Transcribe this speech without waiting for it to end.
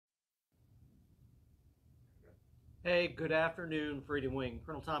Hey, good afternoon, Freedom Wing.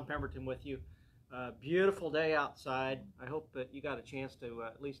 Colonel Tom Pemberton with you. Beautiful day outside. I hope that you got a chance to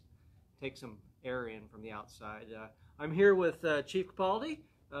at least take some air in from the outside. I'm here with Chief Capaldi.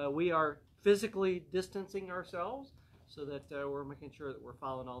 We are physically distancing ourselves so that we're making sure that we're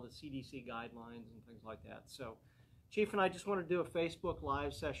following all the CDC guidelines and things like that. So, Chief and I just want to do a Facebook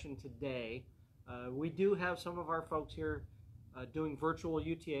Live session today. We do have some of our folks here doing virtual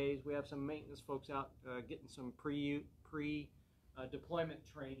UTAs. We have some maintenance folks out getting some pre-deployment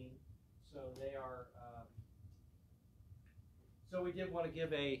training. So they are. So we did want to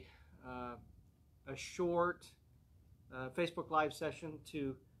give a short Facebook Live session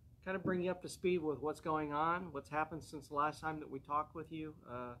to kind of bring you up to speed with what's going on, what's happened since the last time that we talked with you,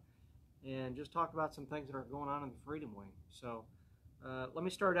 and just talk about some things that are going on in the Freedom Wing. So let me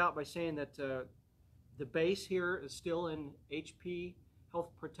start out by saying that the base here is still in HP Health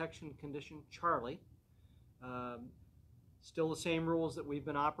Protection Condition Charlie. Still the same rules that we've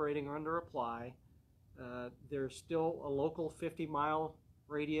been operating under apply. There's still a local 50-mile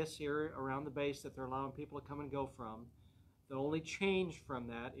radius here around the base that they're allowing people to come and go from. The only change from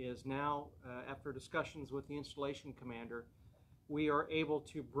that is now, after discussions with the installation commander, we are able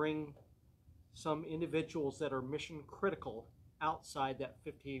to bring some individuals that are mission critical outside that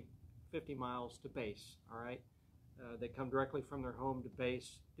 50 miles to base, all right? They come directly from their home to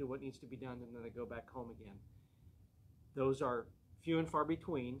base, do what needs to be done, and then they go back home again. Those are few and far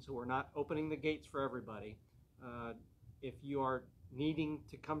between, so we're not opening the gates for everybody. If you are needing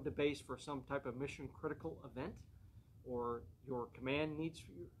to come to base for some type of mission critical event, or your command needs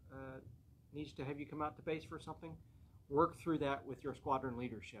to have you come out to base for something, work through that with your squadron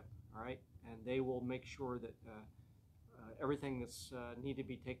leadership, all right? And they will make sure that everything that's need to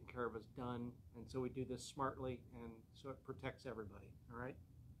be taken care of is done, and so we do this smartly, and so it protects everybody, all right?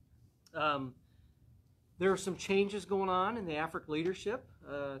 There are some changes going on in the Afric leadership.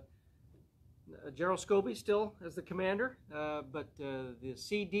 General Scobie still as the commander, but the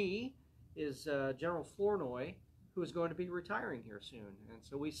CD is General Flournoy, who is going to be retiring here soon, and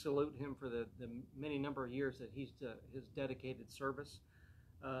so we salute him for the many number of years that he's his dedicated service.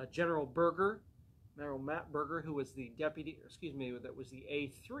 General Matt Berger, who was the deputy, that was the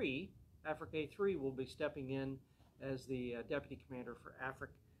A3, Afric A3, will be stepping in as the deputy commander for Afric,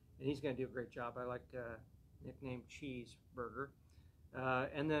 and he's going to do a great job. I like nickname Cheeseburger.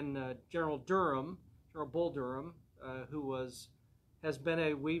 And then General Bull Durham, who has been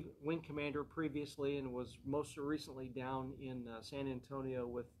a wing commander previously and was most recently down in San Antonio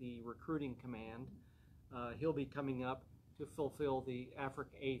with the recruiting command. He'll be coming up to fulfill the Afric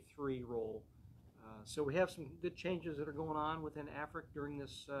A3 role. So we have some good changes that are going on within Afric during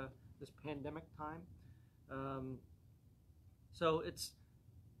this pandemic time. So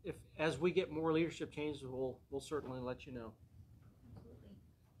as we get more leadership changes, we'll certainly let you know. Absolutely.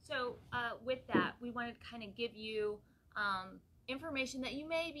 So with that, we wanted to kind of give you information that you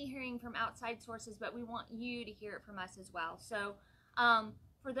may be hearing from outside sources, but we want you to hear it from us as well. So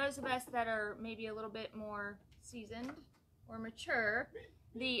for those of us that are maybe a little bit more seasoned or mature,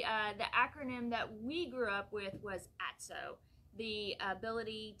 the acronym that we grew up with was ATSO, the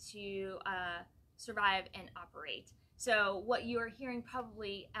ability to survive and operate. So what you are hearing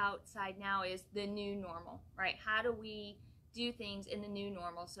probably outside now is the new normal, right? How do we do things in the new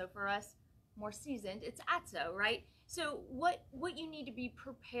normal? So for us more seasoned, it's ATSO, right? So what you need to be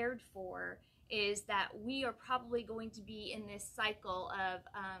prepared for is that we are probably going to be in this cycle of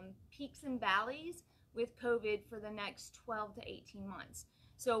peaks and valleys with COVID for the next 12 to 18 months.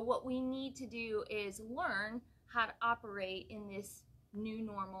 So what we need to do is learn how to operate in this new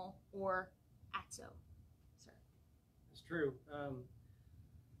normal, or ATSO. Sir. It's true.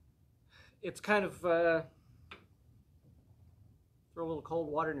 It's kind of throw a little cold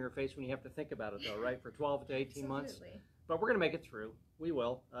water in your face when you have to think about it, though, right? For 12 to 18 months. But we're going to make it through. We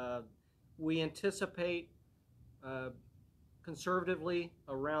will. We anticipate conservatively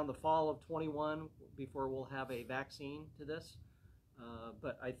around the fall of 21 before we'll have a vaccine to this.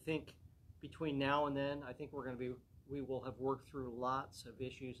 But I think between now and then, I think we will have worked through lots of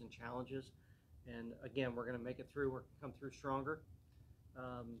issues and challenges. And again, we're going to make it through. We're going to come through stronger.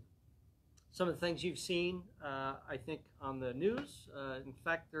 Some of the things you've seen, I think, on the news, in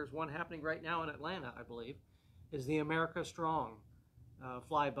fact, there's one happening right now in Atlanta, I believe, is the America Strong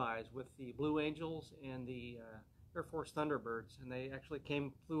flybys with the Blue Angels and the Air Force Thunderbirds. And they actually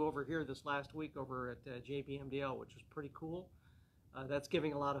flew over here this last week over at JBMDL, which was pretty cool. That's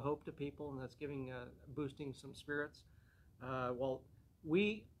giving a lot of hope to people, and that's boosting some spirits. Well,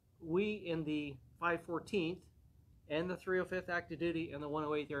 we in the 514th and the 305th Active Duty and the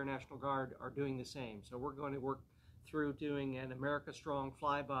 108th Air National Guard are doing the same. So we're going to work through doing an America Strong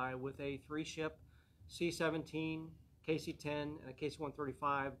flyby with a 3-ship C-17, KC-10, and a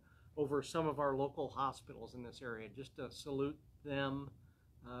KC-135 over some of our local hospitals in this area, just to salute them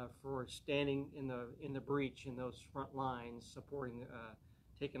for standing in the breach in those front lines, supporting,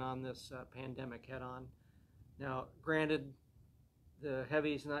 taking on this pandemic head on. Now, granted, the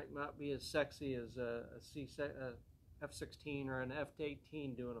heavies not be as sexy as a F-16 or an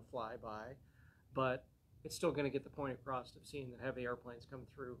F-18 doing a flyby, but it's still going to get the point across of seeing the heavy airplanes come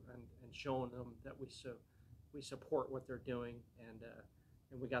through and showing them that we support what they're doing, and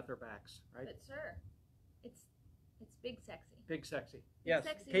we got their backs, right? But sir, it's big sexy. Big sexy. Big Yes,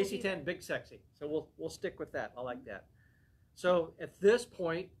 sexy KC-10, big sexy. So we'll stick with that. I like that. So at this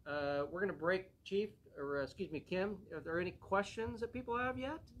point, we're going to break, Chief, or excuse me, Kim. Are there any questions that people have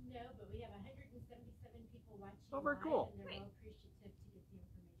yet? No, but we have 177 people watching. Oh, very cool. And they're Great. all appreciative to get the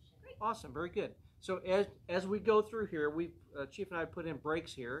information. Great. Awesome, very good. So as we go through here, we Chief and I put in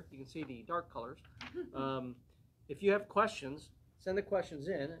breaks here. You can see the dark colors. If you have questions, send the questions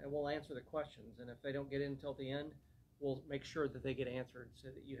in, and we'll answer the questions. And if they don't get in until the end, we'll make sure that they get answered so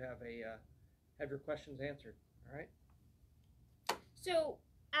that you have your questions answered. All right. So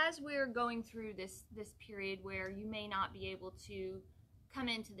as we're going through this period where you may not be able to come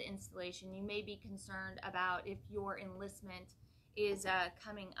into the installation, you may be concerned about if your enlistment is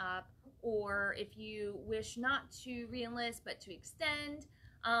coming up, or if you wish not to re-enlist but to extend.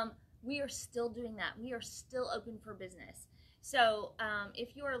 We are still doing that. We are still open for business. So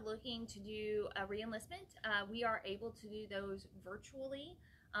if you are looking to do a re-enlistment, we are able to do those virtually.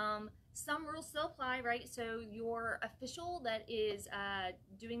 Some rules still apply, right? So your official that is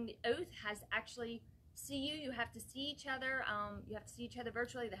doing the oath has to actually see you. You have to see each other. You have to see each other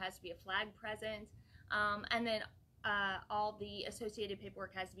virtually. There has to be a flag present. And then all the associated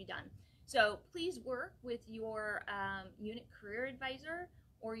paperwork has to be done. So please work with your unit career advisor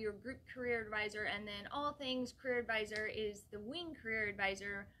or your group career advisor, and then all things career advisor is the wing career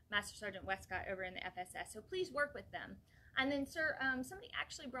advisor, Master Sergeant Westcott over in the FSS. So please work with them. And then, sir, somebody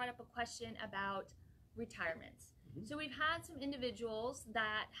actually brought up a question about retirements. Mm-hmm. So we've had some individuals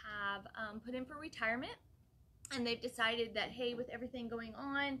that have put in for retirement, and they've decided that, hey, with everything going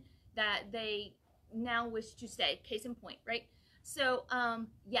on, that they now wish to stay. Case in point, right? So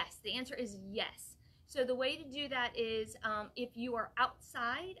yes, the answer is yes. So the way to do that is if you are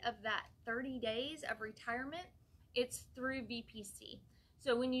outside of that 30 days of retirement, it's through VPC.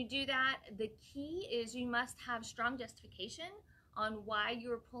 So when you do that, the key is you must have strong justification on why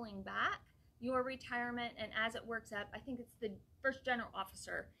you're pulling back your retirement. And as it works up, I think it's the first general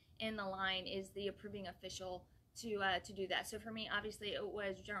officer in the line is the approving official to do that. So for me, obviously, it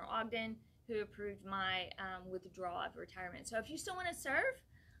was General Ogden who approved my withdrawal of retirement. So if you still want to serve,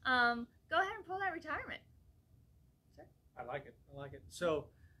 go ahead and pull that retirement. Sir? I like it. I like it. So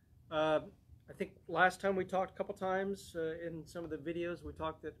I think last time we talked a couple times in some of the videos, we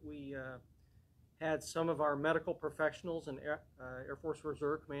talked that we had some of our medical professionals in Air Force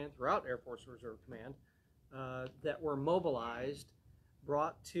Reserve Command, throughout Air Force Reserve Command, that were mobilized,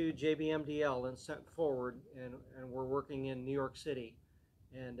 brought to JBMDL and sent forward, and we're working in New York City.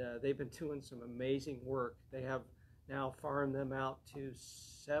 And they've been doing some amazing work. They have now farmed them out to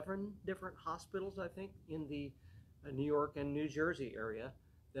 7 different hospitals, I think, in the New York and New Jersey area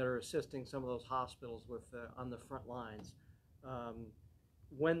that are assisting some of those hospitals with on the front lines.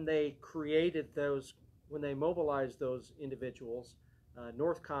 When they created those, when they mobilized those individuals,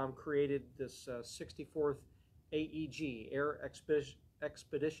 Northcom created this 64th AEG, Air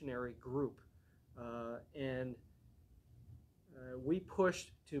Expeditionary Group, and we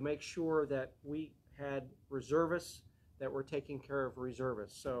pushed to make sure that we had reservists that were taking care of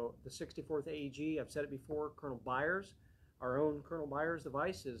reservists. So the 64th AEG, I've said it before, Colonel Byers, our own Colonel Byers, the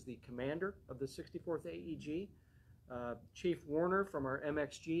Vice, is the commander of the 64th AEG. Chief Warner from our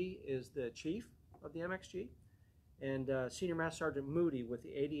MXG is the chief of the MXG. And Senior Master Sergeant Moody with the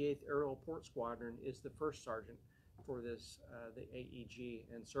 88th Aerial Port Squadron is the first sergeant for this, the AEG,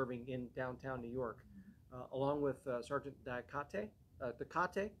 and serving in downtown New York, along with Sergeant Dakate,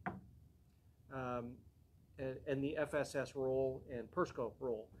 and the FSS role and PERSCO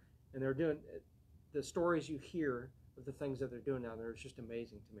role. And they're doing, the stories you hear of the things that they're doing down there is just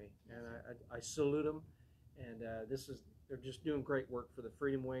amazing to me. And I salute them. And they're just doing great work for the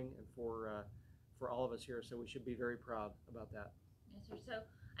Freedom Wing and for all of us here. So we should be very proud about that. Yes, sir. So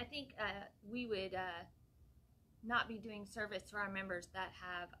I think we would not be doing service to our members that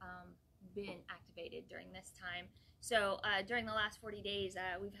have been activated during this time. So during the last 40 days,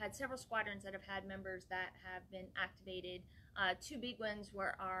 we've had several squadrons that have had members that have been activated Two big ones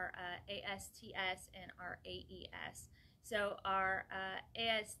were our ASTS and our AES. So our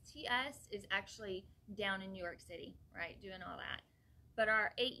ASTS is actually down in New York City, right, doing all that. But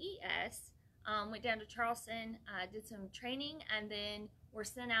our AES went down to Charleston, did some training, and then were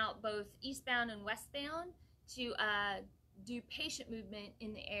sent out both eastbound and westbound to do patient movement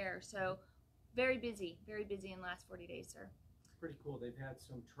in the air. So very busy in the last 40 days, sir. Pretty cool. They've had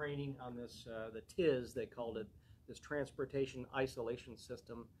some training on this, the TIS, they called it, this transportation isolation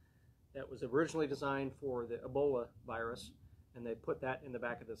system that was originally designed for the Ebola virus, and they put that in the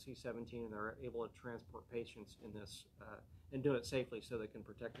back of the C-17, and they're able to transport patients in this and do it safely so they can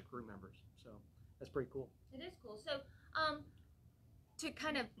protect the crew members. So that's pretty cool. It is cool. So to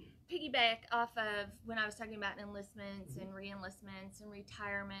kind of piggyback off of when I was talking about enlistments and re-enlistments and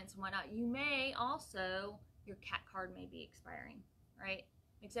retirements and whatnot, you may also, your CAT card may be expiring, right?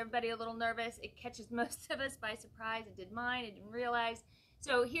 Makes everybody a little nervous. It catches most of us by surprise. It did mine. I didn't realize.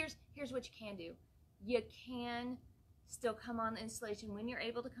 So here's what you can do. You can still come on the installation when you're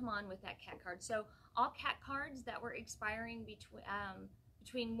able to come on with that CAT card. So all CAT cards that were expiring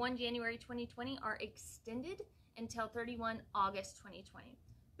between 1 January 2020 are extended until 31 August 2020.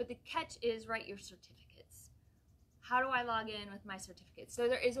 But the catch is write your certificates. How do I log in with my certificates? So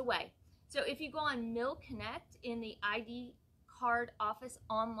there is a way. So if you go on Mill Connect in the ID card office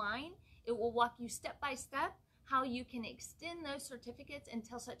online, it will walk you step by step how you can extend those certificates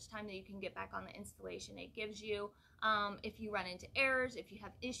until such time that you can get back on the installation. It gives you, if you run into errors, if you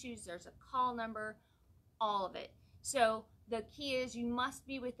have issues, there's a call number, all of it. So the key is you must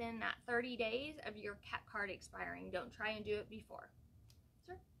be within that 30 days of your CAT card expiring. Don't try and do it before.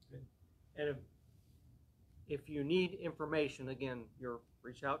 Sir? Good. And if you need information, again,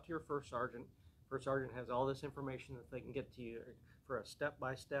 reach out to your first sergeant. First sergeant has all this information that they can get to you for a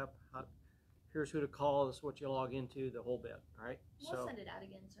step-by-step. Here's who to call, this is what you log into, the whole bit, all right? We'll send it out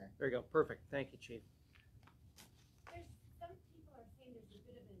again, sir. There you go, perfect. Thank you, Chief. Some people are saying there's a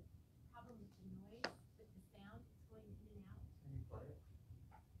bit of a problem with the noise, with the sound, it's going in and out. Can you play it?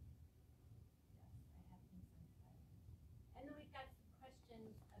 Yes, I have things on silent. And then we've got some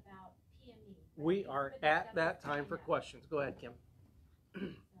questions about PME. right? We They are put this at up that with time for China. questions. Go ahead, Kim. They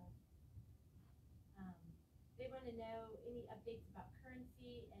want to know any updates about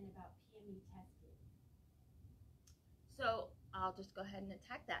currency and about PME testing. So I'll just go ahead and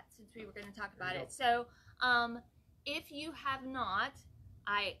attack that since we were going to talk about There you it. So if you have not,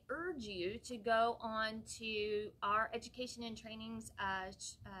 I urge you to go on to our Education and Trainings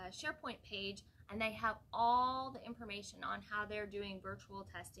SharePoint page, and they have all the information on how they're doing virtual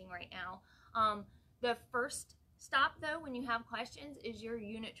testing right now. The first stop, though, when you have questions is your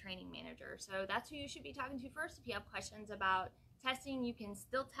unit training manager. So that's who you should be talking to first. If you have questions about testing, you can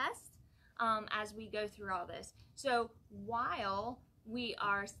still test as we go through all this. So while we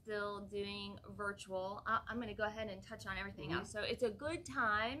are still doing virtual, I'm going to go ahead and touch on everything else. So it's a good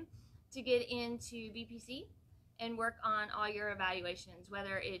time to get into VPC and work on all your evaluations,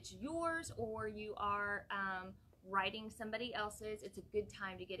 whether it's yours or you are writing somebody else's. It's a good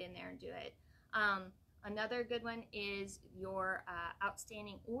time to get in there and do it. Another good one is your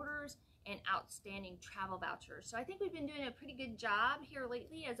outstanding orders and outstanding travel vouchers. So I think we've been doing a pretty good job here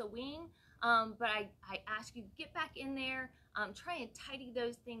lately as a wing, but I ask you to get back in there, try and tidy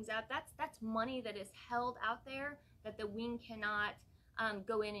those things up. That's money that is held out there that the wing cannot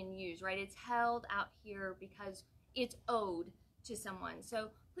go in and use, right? It's held out here because it's owed to someone. So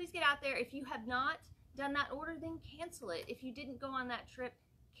please get out there. If you have not done that order, then cancel it. If you didn't go on that trip,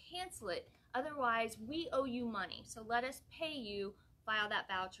 cancel it. Otherwise, we owe you money. So let us pay you, file that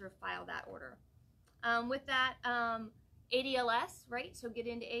voucher, file that order. With that, ADLS, right? So get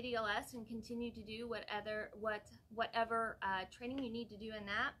into ADLS and continue to do whatever training you need to do in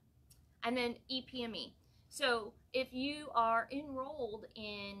that. And then EPME. So if you are enrolled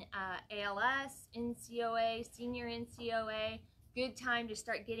in ALS, NCOA, senior NCOA, good time to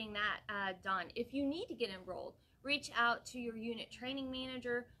start getting that done. If you need to get enrolled, reach out to your unit training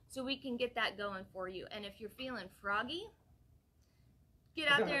manager so we can get that going for you. And if you're feeling froggy, get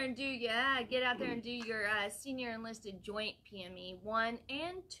out there and do your senior enlisted joint PME 1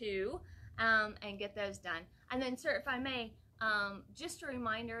 and 2 and get those done. And then, sir, if I may, just a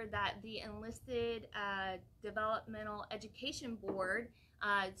reminder that the Enlisted Developmental Education Board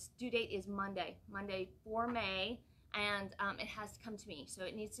due date is Monday 4 May, and it has to come to me. So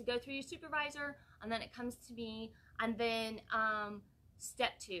it needs to go through your supervisor, and then it comes to me, and then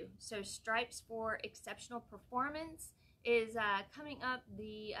step 2. So stripes for exceptional performance is coming up.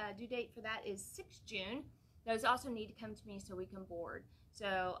 The due date for that is 6 June. Those also need to come to me so we can board.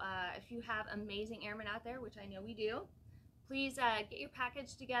 So if you have amazing airmen out there, which I know we do, please get your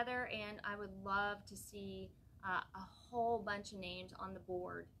package together, and I would love to see a whole bunch of names on the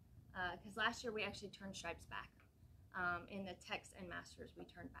board, because last year we actually turned stripes back. In the techs and masters, we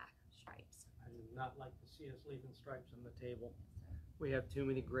turned back stripes. I do not like to see us leaving stripes on the table. We have too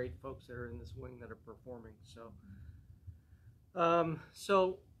many great folks that are in this wing that are performing. So,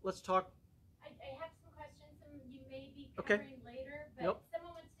 so let's talk. I have some questions you may be covering later, but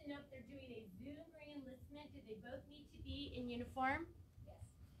someone wants to know if they're doing a Zoom re-enlistment, do they both need to be in uniform? Yes.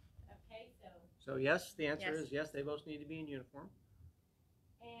 Okay, So yes, the answer is yes, they both need to be in uniform.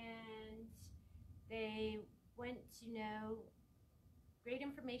 And they want to know, great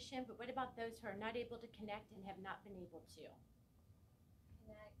information, but what about those who are not able to connect and have not been able to?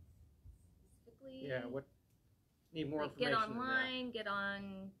 Connect specifically. Yeah, what need more like information? Get online, get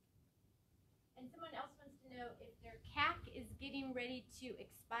on. And someone else wants to know if their CAC is getting ready to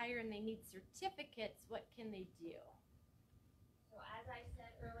expire and they need certificates, what can they do? So as I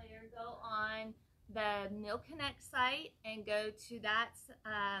said earlier, go on the Mill Connect site and go to that.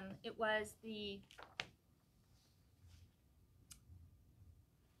 It was the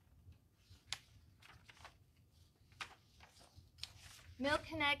Mill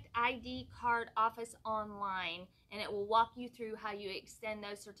Connect ID card office online, and it will walk you through how you extend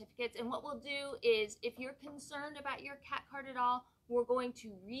those certificates. And what we'll do is, if you're concerned about your CAC card at all, we're going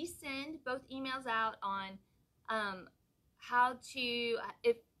to resend both emails out on how to,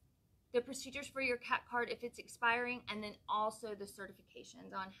 if the procedures for your CAC card if it's expiring, and then also the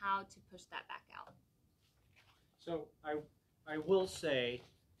certifications on how to push that back out. So I will say,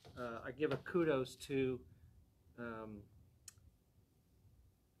 I give a kudos to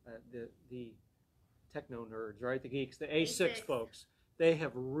the techno nerds, right? The geeks, the A6 folks. They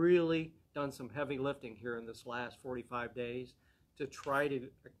have really done some heavy lifting here in this last 45 days to try to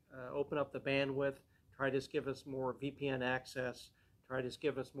open up the bandwidth, try to give us more VPN access, try to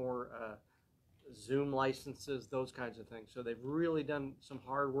give us more Zoom licenses, those kinds of things. So they've really done some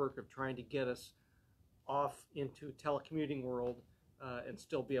hard work of trying to get us off into telecommuting world and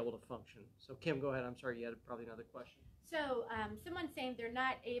still be able to function. So Kim, go ahead. I'm sorry, you had probably another question. So someone's saying they're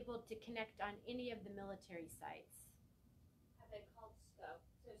not able to connect on any of the military sites. Have they called SCO?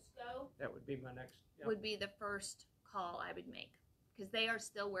 So SCO that would be my next. Would be the first call I would make, because they are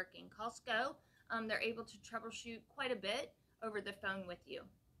still working. Call SCO. They're able to troubleshoot quite a bit over the phone with you.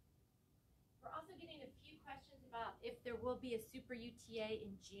 We're also getting a few questions about if there will be a Super UTA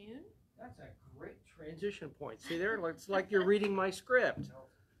in June. That's a great transition point. See there, it's like you're reading my script.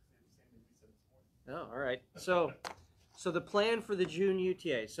 Oh, all right. So the plan for the June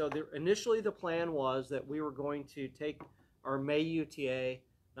UTA. So initially the plan was that we were going to take our May UTA,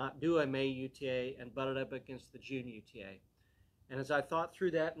 not do a May UTA, and butt it up against the June UTA. And as I thought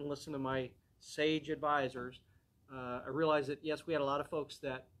through that and listened to my sage advisors, I realized that, yes, we had a lot of folks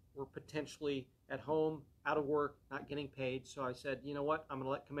that were potentially at home, out of work, not getting paid. So I said, you know what, I'm going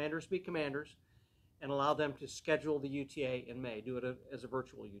to let commanders be commanders and allow them to schedule the UTA in May, do it as a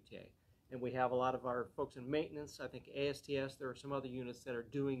virtual UTA. And we have a lot of our folks in maintenance, I think ASTS, there are some other units that are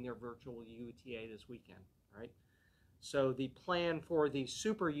doing their virtual UTA this weekend, right? So the plan for the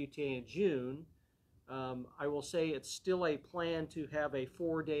Super UTA in June, I will say it's still a plan to have a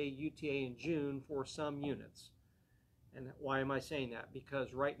 4-day UTA in June for some units. And why am I saying that?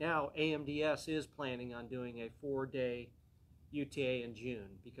 Because right now AMDS is planning on doing a 4-day UTA in June,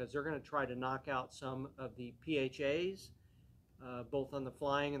 because they're going to try to knock out some of the PHAs, both on the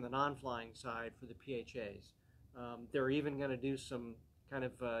flying and the non-flying side for the PHAs. They're even going to do some kind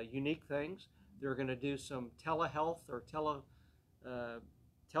of unique things. They're going to do some telehealth or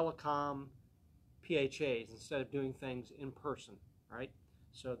telecom PHAs instead of doing things in person, right?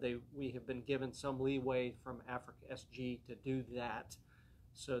 So we have been given some leeway from Africa SG to do that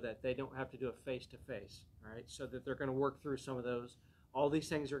so that they don't have to do a face-to-face, right? So that they're going to work through some of those. All these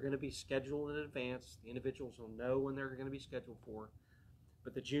things are going to be scheduled in advance. The individuals will know when they're going to be scheduled for.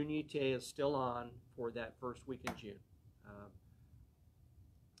 But the June UTA is still on for that first week in June.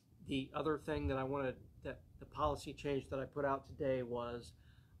 The other thing that that the policy change that I put out today was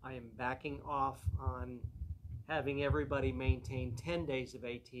I am backing off on having everybody maintain 10 days of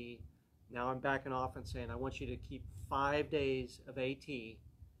AT. Now I'm backing off and saying I want you to keep 5 days of AT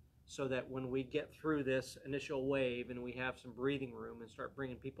so that when we get through this initial wave and we have some breathing room and start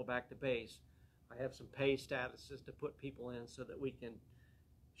bringing people back to base, I have some pay statuses to put people in so that we can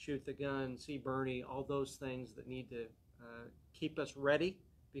shoot the gun, see Bernie, all those things that need to keep us ready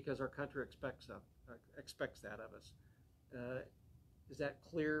because our country expects that of us. Is that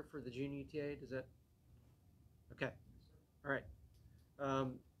clear for the June UTA? Does that? Okay. All right.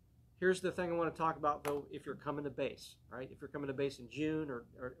 Here's the thing I want to talk about, though, if you're coming to base, right? If you're coming to base in June or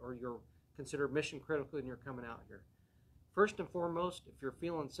you're considered mission critical and you're coming out here. First and foremost, if you're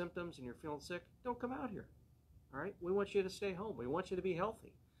feeling symptoms and you're feeling sick, don't come out here, all right? We want you to stay home. We want you to be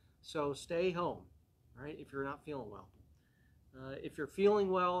healthy. So stay home, all right, if you're not feeling well. If you're feeling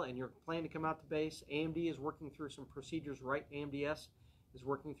well and you're planning to come out to base, AMD is working through some procedures right. AMDS is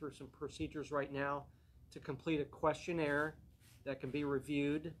working through some procedures right now to complete a questionnaire that can be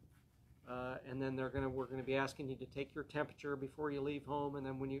reviewed. And then we're going to be asking you to take your temperature before you leave home, and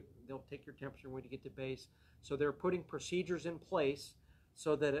then they'll take your temperature when you get to base. So they're putting procedures in place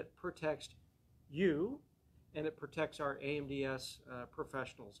so that it protects you and it protects our AMDS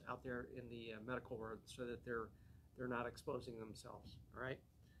professionals out there in the medical world, so that they're not exposing themselves. All right.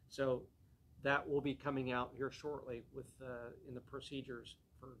 So that will be coming out here shortly in the procedures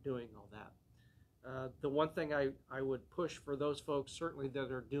for doing all that. The one thing I would push for those folks certainly that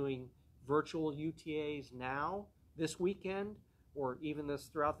are doing virtual UTAs now, this weekend, or even this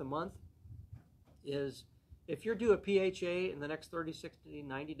throughout the month, is if you're due a PHA in the next 30, 60,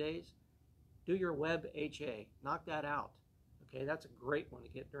 90 days, do your web HA. Knock that out. Okay, that's a great one to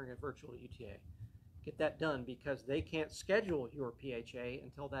get during a virtual UTA. Get that done, because they can't schedule your PHA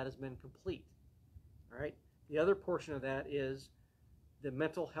until that has been complete. All right. The other portion of that is the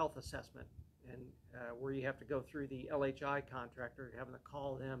mental health assessment, and where you have to go through the LHI contractor, you're having to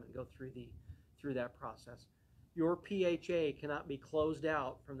call them and go through that process. Your PHA cannot be closed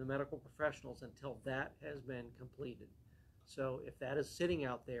out from the medical professionals until that has been completed. So if that is sitting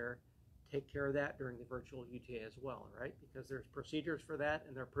out there, take care of that during the virtual UTA as well, right? Because there's procedures for that,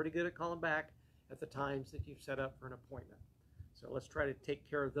 and they're pretty good at calling back at the times that you've set up for an appointment. So let's try to take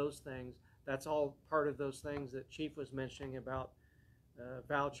care of those things. That's all part of those things that Chief was mentioning about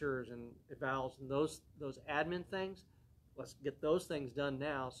vouchers and evals and those admin things. Let's get those things done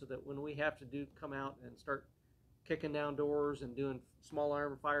now, so that when we have to come out and start kicking down doors and doing small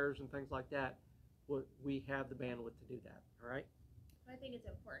arm fires and things like that, we have the bandwidth to do that. All right. I think it's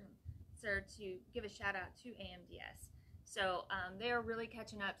important, sir, to give a shout out to AMDS. So they are really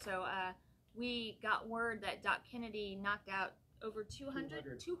catching up. So we got word that Doc Kennedy knocked out over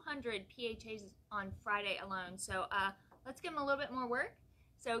 200 PHAs on Friday alone. So let's give them a little bit more work.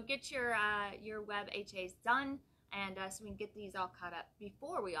 So get your web HAs done, and so we can get these all caught up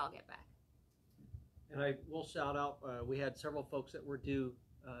before we all get back. And I will shout out, we had several folks that were due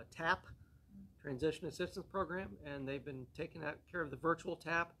TAP, Transition Assistance Program, and they've been taking care of the virtual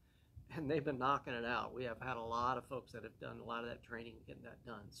TAP, and they've been knocking it out. We have had a lot of folks that have done a lot of that training and getting that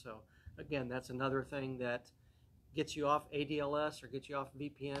done. So again, that's another thing that gets you off ADLS or gets you off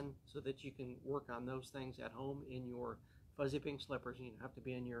VPN, so that you can work on those things at home in your fuzzy pink slippers, and you don't have to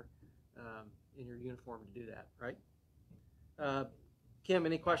be in your uniform to do that, right? Kim,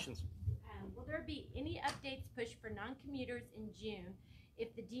 any questions? Will there be any updates pushed for non-commuters in June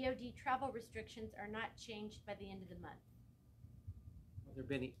if the DoD travel restrictions are not changed by the end of the month? Will there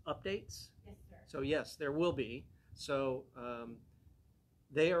be any updates? Yes, sir. So yes, there will be. So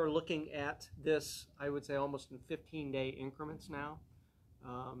they are looking at this, I would say, almost in 15-day increments now.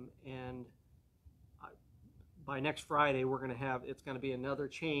 And by next Friday, it's going to be another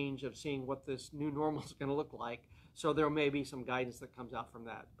change of seeing what this new normal is going to look like. So there may be some guidance that comes out from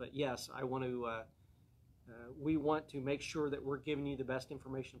that. But yes, we want to make sure that we're giving you the best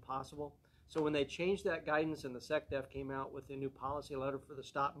information possible. So when they changed that guidance and the SecDef came out with a new policy letter for the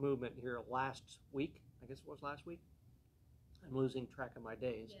stop movement here last week, I guess it was last week. I'm losing track of my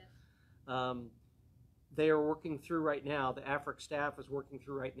days. Yeah. They are working through right now, the AFRIC staff is working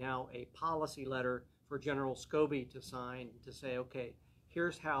through right now a policy letter for General Scobie to sign to say, okay,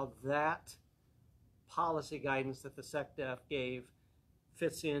 here's how that policy guidance that the SecDef gave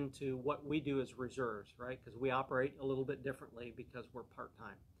fits into what we do as reserves, right? Because we operate a little bit differently because we're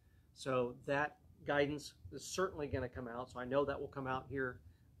part-time. So that guidance is certainly going to come out. So I know that will come out here.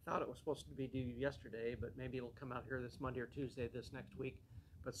 I thought it was supposed to be due yesterday, but maybe it'll come out here this Monday or Tuesday this next week.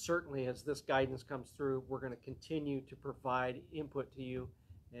 But certainly as this guidance comes through, we're going to continue to provide input to you,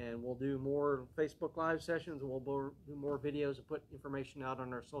 and we'll do more Facebook Live sessions, and we'll do more videos and put information out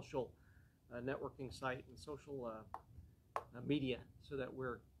on our social networking site and social media, so that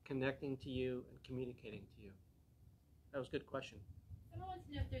we're connecting to you and communicating to you. That was a good question. Someone wants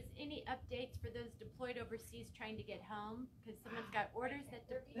to know if there's any updates for those deployed overseas trying to get home, because someone's got orders that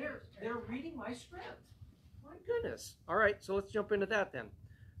they're reading my script. My goodness. All right, so let's jump into that then.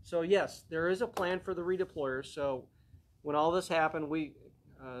 So yes, there is a plan for the redeployers. So when all this happened, we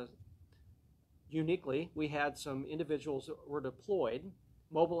uniquely, we had some individuals that were deployed,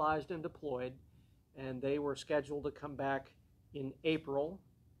 mobilized and deployed, and they were scheduled to come back in April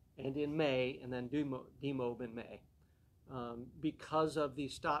and in May, and then demob in May. Because of the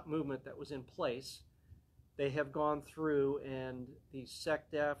stop movement that was in place, they have gone through, and the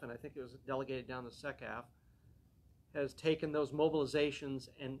SecDef, and I think it was delegated down to SecAF, has taken those mobilizations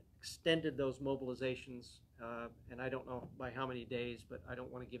and extended those mobilizations, and I don't know by how many days, but I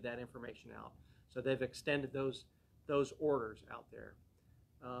don't want to give that information out. So they've extended those orders out there.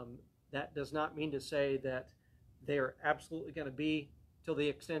 That does not mean to say that they are absolutely going to be till the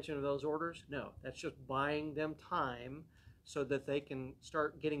extension of those orders. No, that's just buying them time so that they can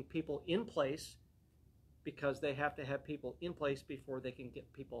start getting people in place, because they have to have people in place before they can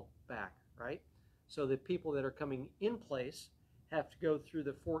get people back, right? So the people that are coming in place have to go through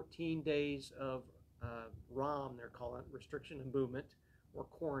the 14 days of ROM, they're calling it, restriction of movement, or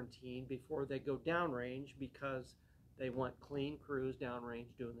quarantine, before they go downrange, because they want clean crews downrange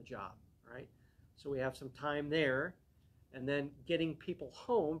doing the job, right? So we have some time there, and then getting people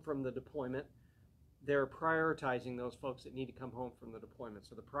home from the deployment, they're prioritizing those folks that need to come home from the deployment.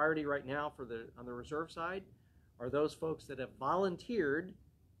 So the priority right now on the reserve side are those folks that have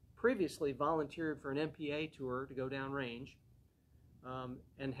previously volunteered for an MPA tour to go downrange,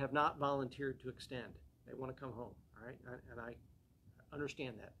 and have not volunteered to extend. They want to come home, all right? And I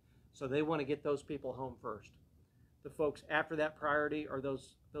understand that. So they want to get those people home first. The folks after that priority are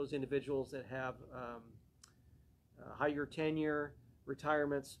those individuals that have higher tenure,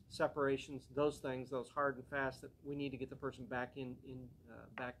 retirements, separations, those things, those hard and fast that we need to get the person back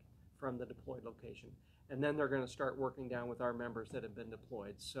back from the deployed location. And then they're going to start working down with our members that have been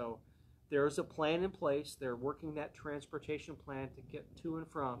deployed. So there's a plan in place. They're working that transportation plan to get to and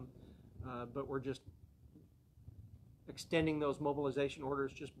from, but we're just extending those mobilization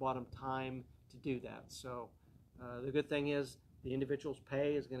orders, just bought them time to do that. So the good thing is the individual's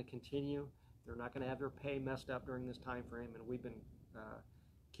pay is going to continue. They're not going to have their pay messed up during this time frame, and we've been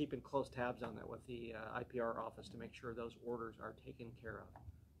keeping close tabs on that with the IPR office to make sure those orders are taken care of.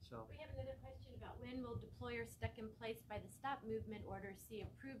 So we have another question about when will deployers stuck in place by the stop movement order see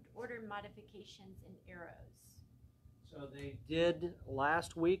approved order modifications in arrows? So they did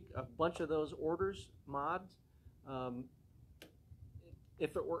last week a bunch of those orders mods.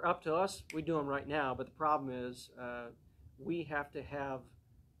 If it were up to us, we'd do them right now, but the problem is we have to have,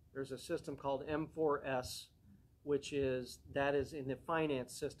 there's a system called M4S, which is in the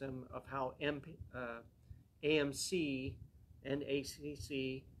finance system of how AMC and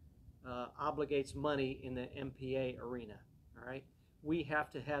ACC obligates money in the MPA arena, all right? We have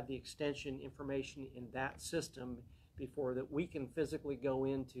to have the extension information in that system before that we can physically go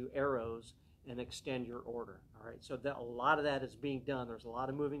into arrows and extend your order, all right? So a lot of that is being done. There's a lot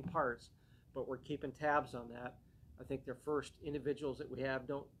of moving parts, but we're keeping tabs on that. I think the first individuals that we have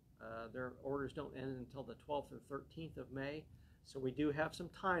their orders don't end until the 12th or 13th of May, so we do have some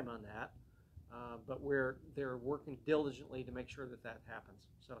time on that, but they're working diligently to make sure that happens.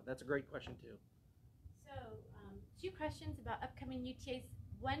 So that's a great question too. So 2 questions about upcoming UTAs.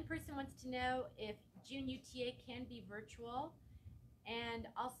 One person wants to know if June UTA can be virtual, and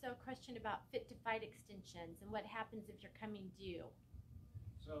also a question about fit to fight extensions and what happens if you're coming due.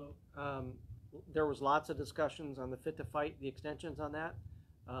 So there was lots of discussions on the fit to fight, the extensions on that.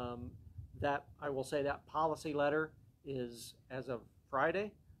 That I will say that policy letter is, as of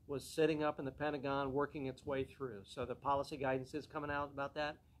Friday, was sitting up in the Pentagon working its way through. So the policy guidance is coming out about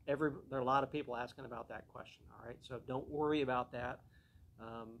that. There are a lot of people asking about that question, all right? So don't worry about that.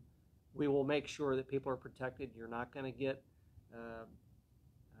 We will make sure that people are protected. You're not going to get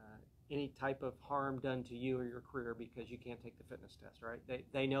any type of harm done to you or your career because you can't take the fitness test, right?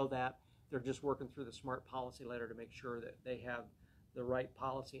 They know that. They're just working through the smart policy letter to make sure that they have the right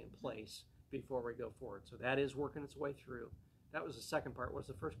policy in place before we go forward. So that is working its way through. That was the second part. What was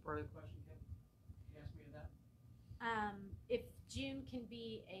the first part of the question, Kim? You asked me that? If June can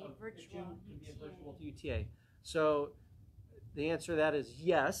be a virtual June can be a UTA. virtual UTA. So the answer to that is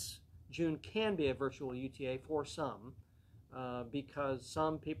yes, June can be a virtual UTA for some, because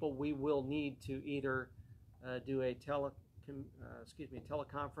some people we will need to either do a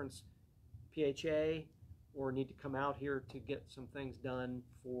teleconference PHA, or need to come out here to get some things done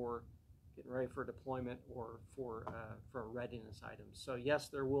for getting ready for deployment or for readiness items. So yes,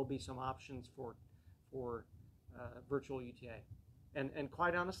 there will be some options for virtual UTA. And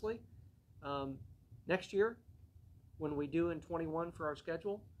quite honestly, next year, when we do in 21 for our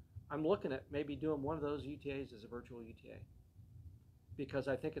schedule, I'm looking at maybe doing one of those UTAs as a virtual UTA, because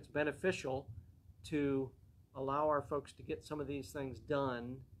I think it's beneficial to allow our folks to get some of these things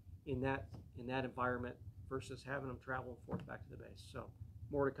done in that environment versus having them travel forth back to the base. So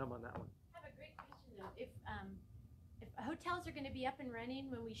more to come on that one. I have a great question though. If if hotels are going to be up and running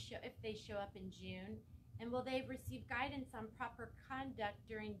when if they show up in June, and will they receive guidance on proper conduct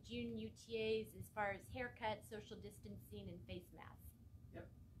during June UTAs as far as haircuts, social distancing, and face masks? Yep.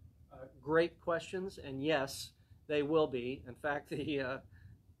 Great questions, and yes, they will be. In fact,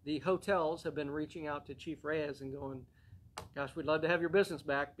 the hotels have been reaching out to Chief Reyes and going, "Gosh, we'd love to have your business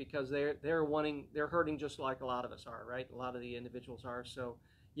back," because they're hurting just like a lot of us are, right? A lot of the individuals are. So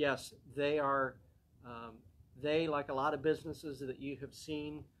yes, they are. They, like a lot of businesses that you have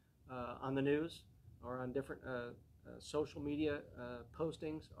seen on the news or on different social media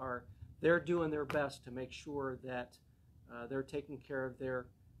postings, they're doing their best to make sure that they're taking care of their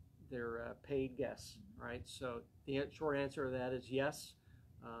paid guests, right? So the short answer to that is yes,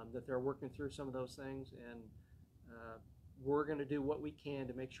 that they're working through some of those things, and we're going to do what we can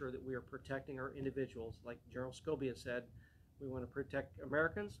to make sure that we are protecting our individuals. Like General Scobia said, we want to protect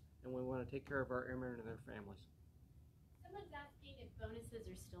Americans, and we want to take care of our airmen and their families. Someone's asking if bonuses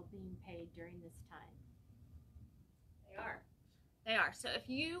are still being paid during this time. They are. They are. So if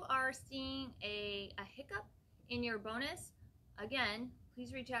you are seeing a hiccup in your bonus, again,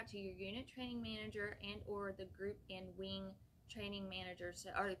 please reach out to your unit training manager and or the group and wing training manager,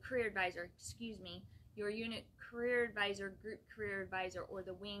 or the career advisor, your unit career advisor, group career advisor, or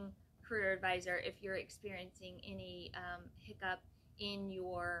the wing career advisor if you're experiencing any hiccup in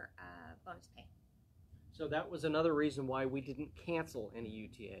your bonus pay. So that was another reason why we didn't cancel any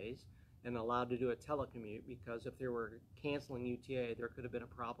UTAs and allowed to do a telecommute, because if they were canceling UTA, there could have been a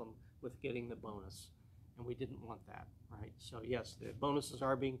problem with getting the bonus, and we didn't want that, right? So yes, the bonuses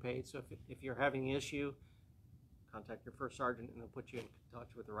are being paid. So if you're having an issue, contact your first sergeant, and they'll put you in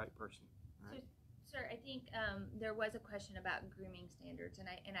touch with the right person. Right? So, sir, I think there was a question about grooming standards,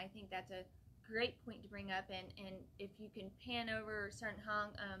 and I think that's a great point to bring up. And if you can pan over Sergeant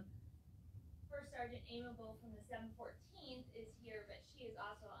Hong, First Sergeant Amable from the 714th is here, but she is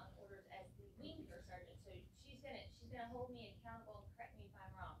also on orders as the wing first sergeant. So she's gonna hold me accountable and correct me if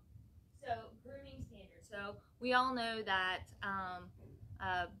I'm wrong. So grooming standards. So we all know that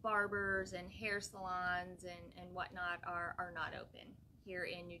barbers and hair salons and whatnot are not open here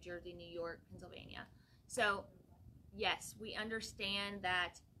in New Jersey, New York, Pennsylvania. So yes, we understand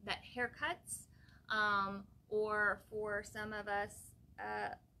that haircuts, or for some of us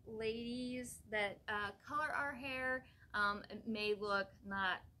ladies that color our hair, it may look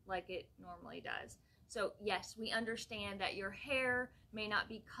not like it normally does. So yes, we understand that your hair may not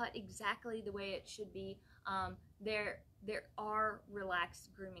be cut exactly the way it should be. There are relaxed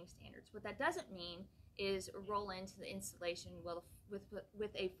grooming standards. What that doesn't mean is roll into the installation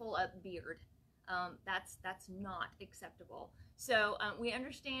with a full up beard. That's not acceptable. So we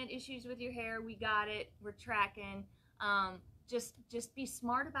understand issues with your hair. We got it. We're tracking. Just be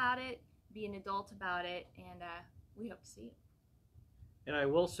smart about it. Be an adult about it, and we hope to see you. And I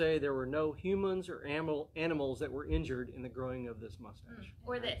will say there were no humans or animals that were injured in the growing of this mustache.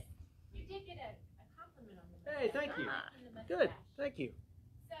 Or this. You did get a compliment on the mustache. Hey, thank you. Good, thank you.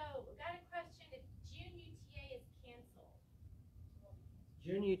 So, we got a question if June UTA is canceled.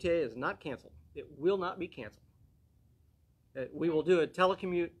 June UTA is not canceled. It will not be canceled. We will do a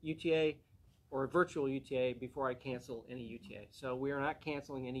telecommute UTA or a virtual UTA before I cancel any UTA. So we are not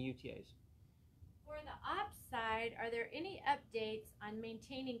canceling any UTAs. For the ops side, are there any updates on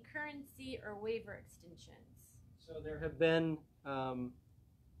maintaining currency or waiver extensions? So there have been, and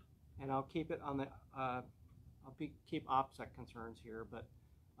I'll keep it on the, keep OPSEC concerns here, but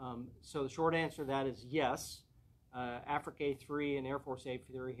so the short answer to that is yes. Africa A3 and Air Force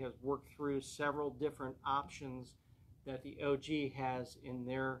A3 has worked through several different options that the OG has in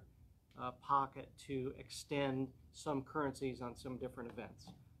their pocket to extend some currencies on some different events.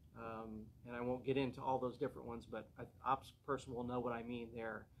 And I won't get into all those different ones, but an ops person will know what I mean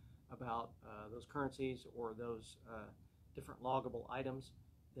there about those currencies or those different loggable items,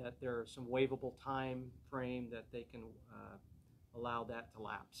 that there's some waivable time frame that they can allow that to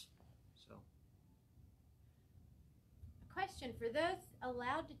lapse. So. A question, for those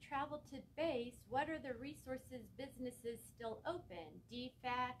allowed to travel to base, what are the resources businesses still open?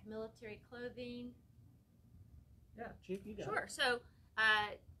 DFAC, military clothing? Yeah, Chief, you got it. Sure. So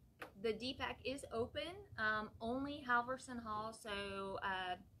the DFAC is open, only Halverson Hall, so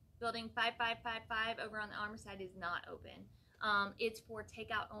building 5555 over on the Armour side is not open. It's for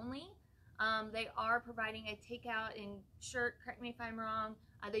takeout only. They are providing a takeout in shirt, correct me if I'm wrong,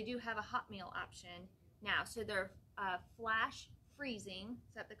 they do have a hot meal option now. So they're flash freezing,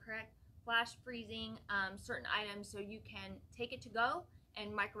 is that the correct? Flash freezing certain items so you can take it to go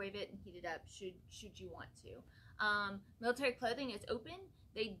and microwave it and heat it up should you want to. Military clothing is open.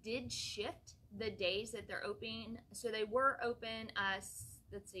 They did shift the days that they're open. So they were open,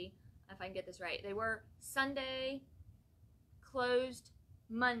 let's see if I can get this right. They were Sunday, closed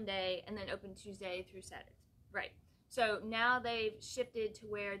Monday, and then open Tuesday through Saturday. Right. So now they've shifted to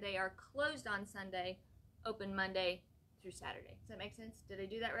where they are closed on Sunday, open Monday through Saturday. Does that make sense? Did I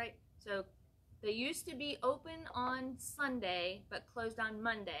do that right? So they used to be open on Sunday, but closed on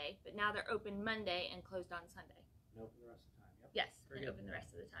Monday, but now they're open Monday and closed on Sunday. And open the rest of the time. Yep. Yes, Very and good. open the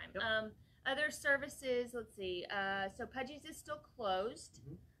rest of the time. Yep. Other services, let's see. So Pudgy's is still closed.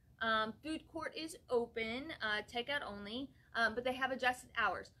 Food court is open, takeout only, but they have adjusted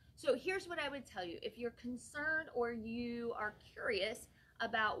hours. So here's what I would tell you. If you're concerned or you are curious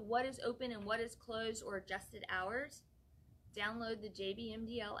about what is open and what is closed or adjusted hours, download the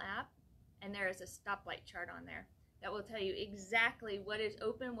JBMDL app, and there is a stoplight chart on there that will tell you exactly what is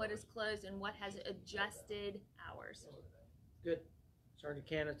open, what is closed, and what has adjusted hours. Good. Sergeant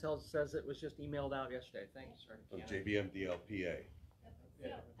Cannon says it was just emailed out yesterday. Thanks, Sergeant Of Cannon. JBMDLPA. So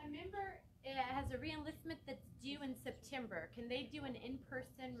a member has a reenlistment that's due in September. Can they do an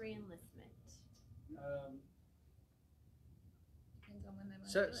in-person reenlistment? Depends on when they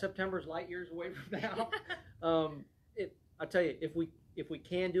want to do it. September's light years away from now. I tell you, if we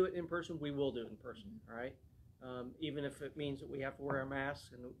can do it in person, we will do it in person. All right, even if it means that we have to wear a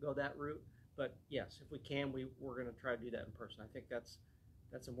mask and go that route. But yes, if we can, we're going to try to do that in person. I think that's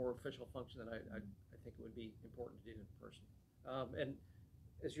a more official function that I think it would be important to do in person. And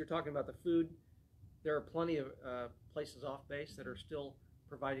as you're talking about the food, there are plenty of places off base that are still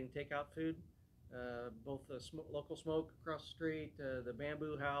providing takeout food. Both the local smoke across the street, the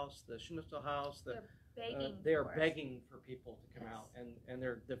Bamboo House, the Schnitzel House, they are begging for people to come out, and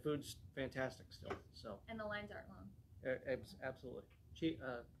the food's fantastic still. So And the lines aren't long. absolutely. Kim,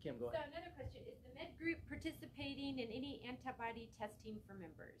 go So ahead. another question, is the med group participating in any antibody testing for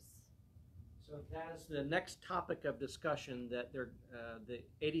members? So that is the next topic of discussion that they're the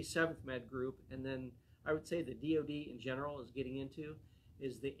 87th Med Group, and then I would say the DoD in general is getting into,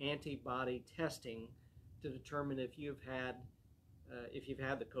 is the antibody testing to determine if you've had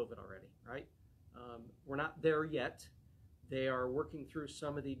the COVID already, right? We're not there yet. They are working through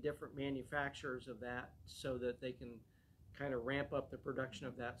some of the different manufacturers of that so that they can kind of ramp up the production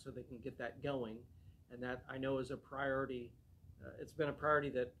of that so they can get that going. And that I know is a priority. It's been a priority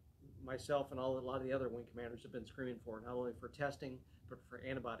that myself and a lot of the other wing commanders have been screaming for, not only for testing, but for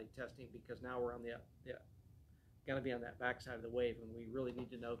antibody testing, because now we're on going to be on that backside of the wave, and we really need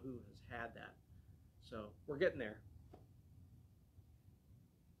to know who has had that. So we're getting there.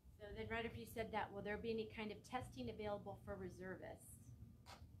 So then right after you said that, will there be any kind of testing available for reservists?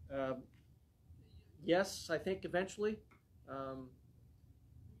 Yes, I think eventually.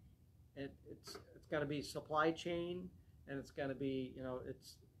 It's got to be supply chain, and it's going to be,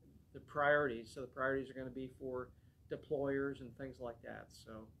 it's the priorities. So the priorities are going to be for deployers and things like that.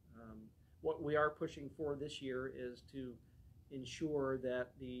 So what we are pushing for this year is to ensure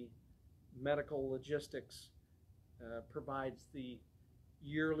that the medical logistics provides the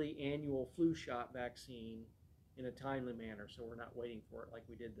yearly annual flu shot vaccine in a timely manner, so we're not waiting for it like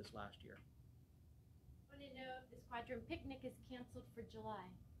we did this last year. I want to know if the squadron picnic is canceled for July.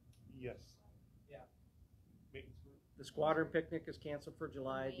 Yes. Yeah. Maintenance group. The squadron picnic is canceled for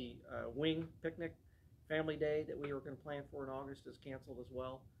July. The wing picnic, family day that we were going to plan for in August is canceled as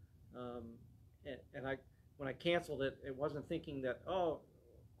well. When I canceled it, it wasn't thinking that,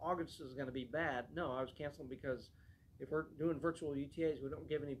 August is going to be bad. No, I was canceling because if we're doing virtual UTAs, we don't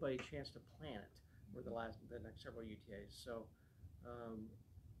give anybody a chance to plan it for the next several UTAs. So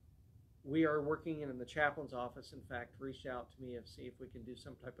we are working in the chaplain's office, in fact, reached out to me and see if we can do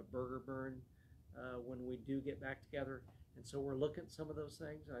some type of burger burn when we do get back together. And so we're looking at some of those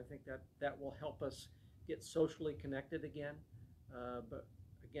things, and I think that will help us get socially connected again. But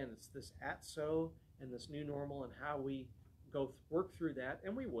again, it's this ATSO and this new normal and how we work through that,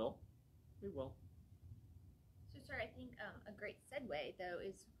 and we will. So, sir, I think a great segue, though,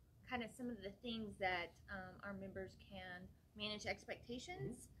 is kind of some of the things that our members can manage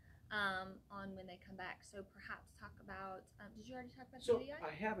expectations on when they come back. So perhaps talk about, did you already talk about So CDI?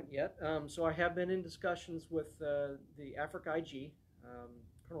 I haven't yet. So I have been in discussions with the Africa IG,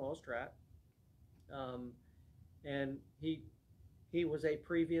 Colonel Ostrat, and he was a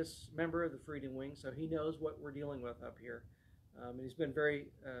previous member of the Freedom Wing, so he knows what we're dealing with up here. And he's been very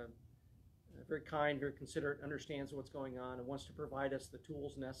kind, very considerate, understands what's going on, and wants to provide us the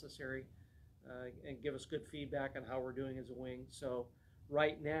tools necessary and give us good feedback on how we're doing as a wing. So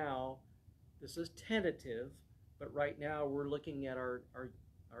right now, this is tentative, but right now we're looking at our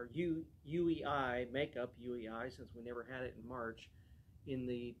UEI, makeup UEI, since we never had it in March, in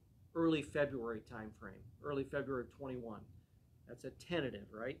the early February timeframe, early February of 21. That's a tentative,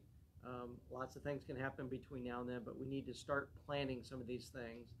 right? Lots of things can happen between now and then, but we need to start planning some of these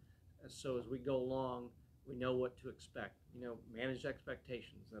things so as we go along, we know what to expect. You know, manage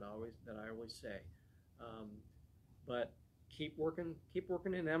expectations that I always say. But keep working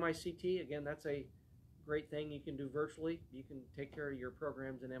in MICT. Again, that's a great thing you can do virtually. You can take care of your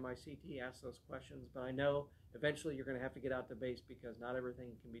programs in MICT, ask those questions. But I know eventually you're going to have to get out to base because not everything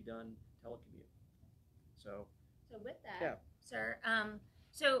can be done telecommute. So with that, yeah. sir,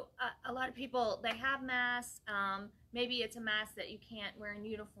 a lot of people, they have masks. Maybe it's a mask that you can't wear in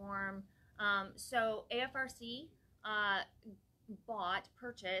uniform. So AFRC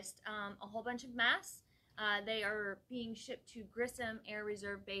purchased a whole bunch of masks. They are being shipped to Grissom Air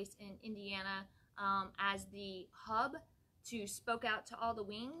Reserve Base in Indiana as the hub to spoke out to all the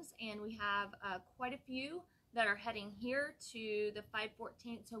wings, and we have quite a few that are heading here to the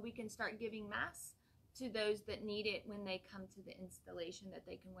 514th so we can start giving masks to those that need it when they come to the installation that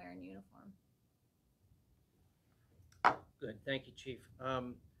they can wear in uniform. Good, thank you, Chief.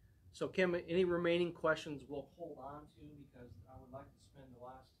 So Kim, any remaining questions we'll hold on to because I would like to spend the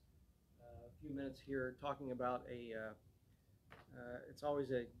last few minutes here talking about it's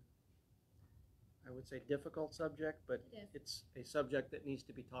always I would say difficult subject, but it's a subject that needs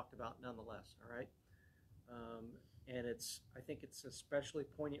to be talked about nonetheless, all right? And I think it's especially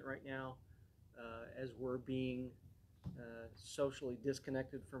poignant right now as we're being socially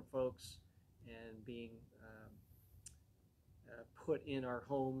disconnected from folks and being put in our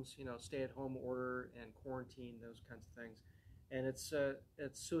homes, you know, stay-at-home order and quarantine, those kinds of things. And it's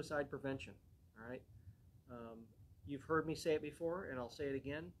suicide prevention, all right? You've heard me say it before, and I'll say it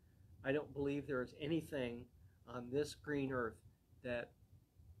again. I don't believe there is anything on this green earth that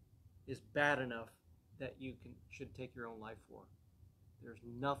is bad enough that you should take your own life for. There's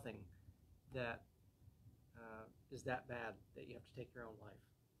nothing that is that bad that you have to take your own life.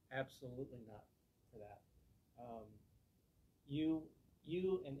 Absolutely not for that.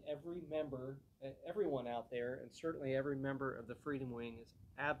 You and every member, everyone out there, and certainly every member of the Freedom Wing is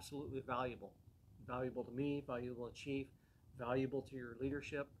absolutely valuable. Valuable to me, valuable to Chief, valuable to your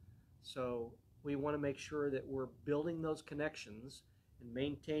leadership. So we want to make sure that we're building those connections and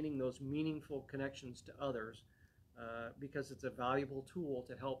maintaining those meaningful connections to others because it's a valuable tool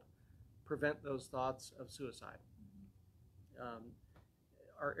to help prevent those thoughts of suicide.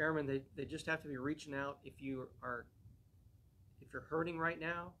 Our airmen, they just have to be reaching out. If you're hurting right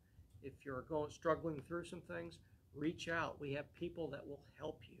now, if you're struggling through some things, reach out. We have people that will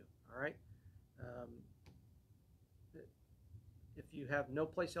help you, all right? If you have no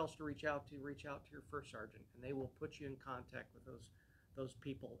place else to reach out to your first sergeant, and they will put you in contact with those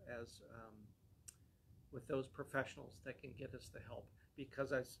people with those professionals that can get us the help.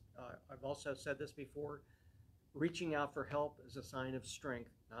 Because I've also said this before, reaching out for help is a sign of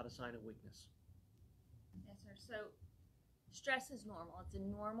strength, not a sign of weakness. Yes, sir. So stress is normal. It's a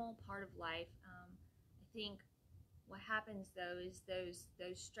normal part of life. I think what happens though is those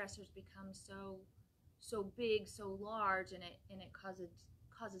stressors become so big, so large, and it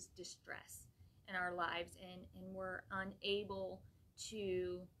causes distress in our lives, and we're unable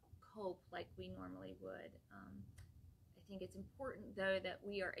to cope like we normally would. I think it's important though that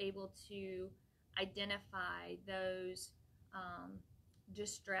we are able to identify those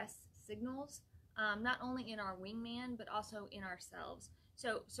distress signals, not only in our wingman but also in ourselves.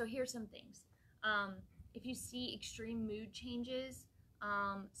 So here's some things. If you see extreme mood changes,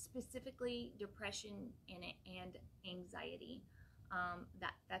 specifically depression and anxiety,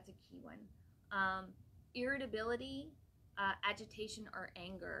 that's a key one. Irritability, agitation, or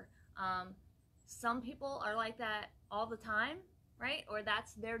anger. Some people are like that all the time, right? Or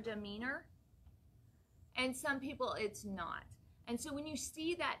that's their demeanor. And some people it's not. And so when you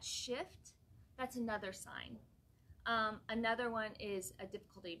see that shift, that's another sign. Another one is a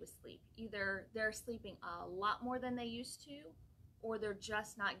difficulty with sleep. Either they're sleeping a lot more than they used to, or they're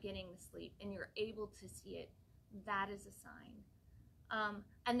just not getting the sleep, and you're able to see it. That is a sign.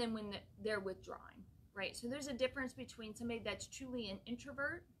 And then when they're withdrawing, right? So there's a difference between somebody that's truly an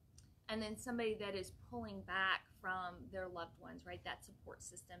introvert and then somebody that is pulling back from their loved ones, right? That support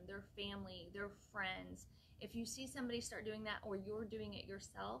system, their family, their friends. If you see somebody start doing that, or you're doing it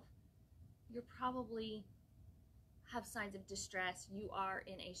yourself, you're probably have signs of distress. You are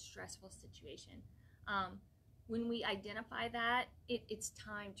in a stressful situation. When we identify that, it's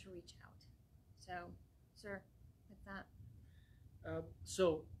time to reach out. So, sir, with that.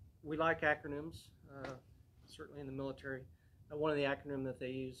 So we like acronyms, certainly in the military. One of the acronyms that they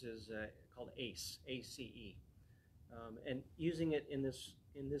use is called ACE, ACE. And using it in this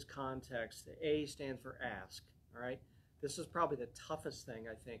in this context, the A stands for ask. All right, this is probably the toughest thing,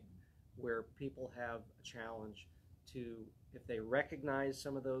 I think, where people have a challenge to, if they recognize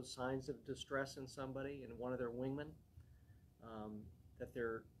some of those signs of distress in somebody, in one of their wingmen, that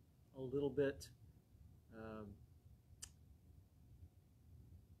they're a little bit,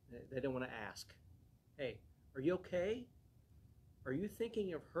 they don't want to ask, hey, are you okay? Are you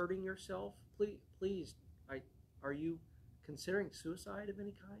thinking of hurting yourself? Please, are you considering suicide of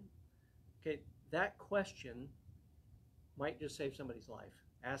any kind? Okay, that question might just save somebody's life.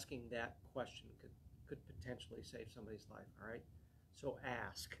 Asking that question could potentially save somebody's life, all right? So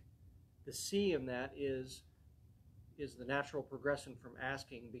ask. The C in that is the natural progression from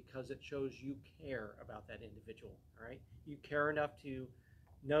asking, because it shows you care about that individual, all right? You care enough to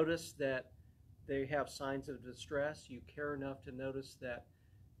notice that they have signs of distress. You care enough to notice that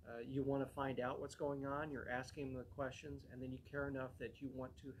you want to find out what's going on. You're asking them the questions, and then you care enough that you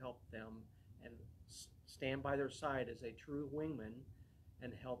want to help them and stand by their side as a true wingman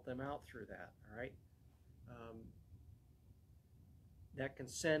and help them out through that, all right? That can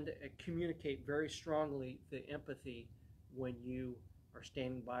communicate very strongly the empathy when you are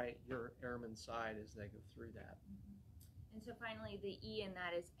standing by your airman's side as they go through that. And so finally, the E in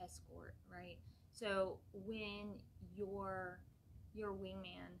that is escort, right? So when your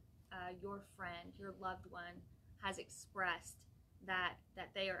wingman, your friend, your loved one has expressed that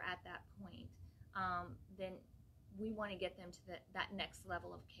they are at that point, then we want to get them to that next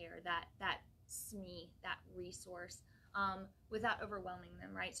level of care, that SME, that resource, without overwhelming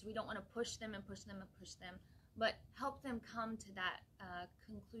them, right? So we don't want to push them and push them and push them, but help them come to that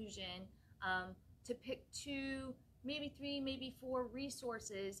conclusion, to pick 2, maybe 3, maybe 4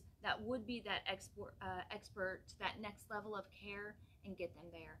 resources that would be that expert to that next level of care, and get them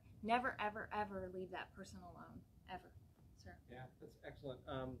there. Never, ever, ever leave that person alone, ever. Sir? Yeah, that's excellent.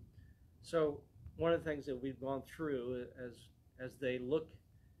 So one of the things that we've gone through as they look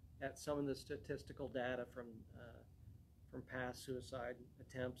at some of the statistical data from past suicide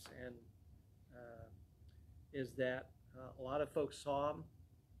attempts, and is that a lot of folks saw them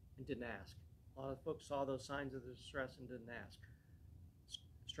and didn't ask. A lot of folks saw those signs of distress and didn't ask.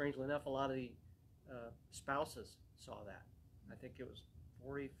 Strangely enough, a lot of the spouses saw that. I think it was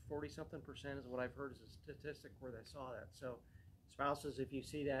 40-something% is what I've heard as a statistic where they saw that. So spouses, if you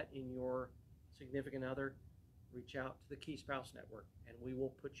see that in your significant other, reach out to the Key Spouse Network, and we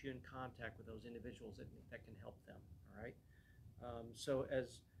will put you in contact with those individuals that can help them, all right? So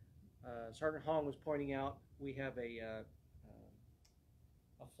as Sergeant Hong was pointing out, we have a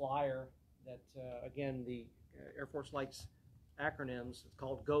flyer that, again, the Air Force likes acronyms. It's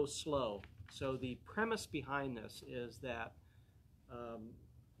called Go Slow. So the premise behind this is that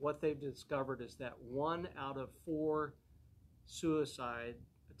what they've discovered is that 1 out of 4 suicide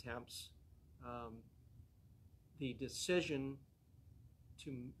attempts, the decision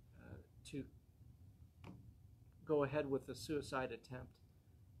to go ahead with the suicide attempt,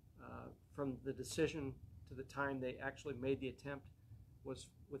 from the decision to the time they actually made the attempt, was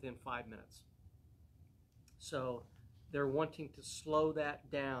within 5 minutes. So they're wanting to slow that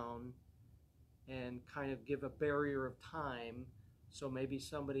down and kind of give a barrier of time, so maybe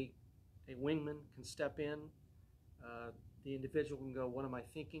somebody, a wingman, can step in. The individual can go, what am I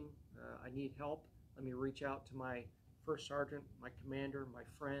thinking? I need help. Let me reach out to my first sergeant, my commander, my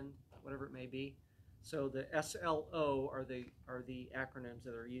friend, whatever it may be. So the SLO are the acronyms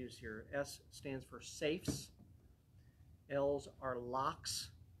that are used here. S stands for safes, L's are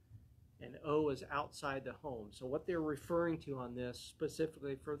locks, and O is outside the home. So what they're referring to on this,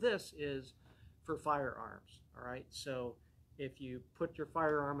 specifically for this, is for firearms, all right? So if you put your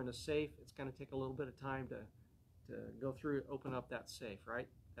firearm in a safe, it's going to take a little bit of time to go through, open up that safe, right?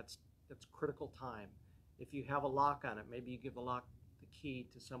 That's critical time. If you have a lock on it, maybe you give the key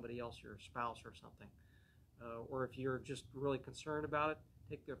to somebody else, your spouse or something. Or if you're just really concerned about it,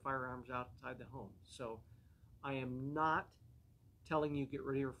 take their firearms outside the home. So I am not telling you get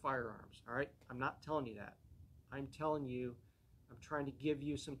rid of your firearms, all right? I'm not telling you that. I'm telling you, I'm trying to give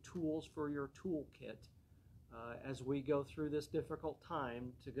you some tools for your toolkit as we go through this difficult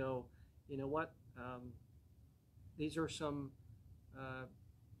time, to go, you know what, these are some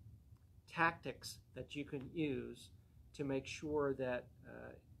tactics that you can use to make sure that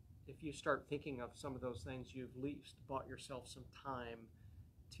if you start thinking of some of those things, you've at least bought yourself some time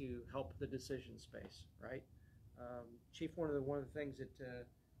to help the decision space, right? Chief, one of the things that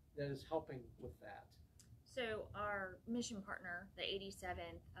is helping with that. So our mission partner, the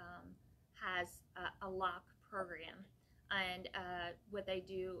 87th, has a lock program, and what they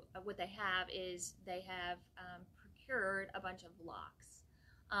have is they have procured a bunch of locks.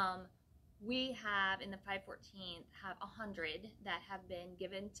 We have in the 514th have 100 that have been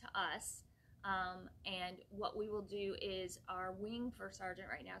given to us. And what we will do is our wing first sergeant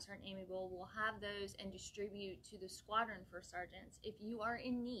right now, Sergeant Amy will have those and distribute to the squadron first sergeants. If you are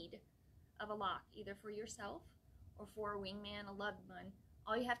in need of a lock, either for yourself or for a wingman, a loved one,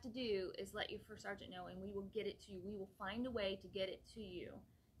 all you have to do is let your first sergeant know and we will get it to you. We will find a way to get it to you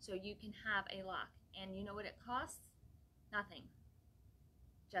so you can have a lock. And you know what it costs? Nothing.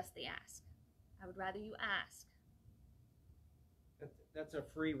 Just the ask. I would rather you ask. That's a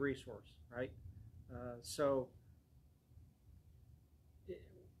free resource, right? So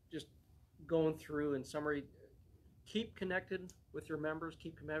just going through in summary, keep connected with your members,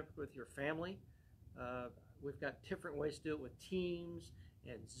 keep connected with your family. We've got different ways to do it with Teams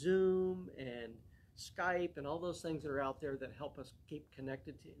and Zoom and Skype and all those things that are out there that help us keep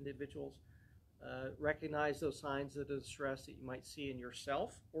connected to individuals. Recognize those signs of distress that you might see in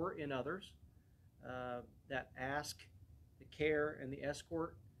yourself or in others. That ask the care and the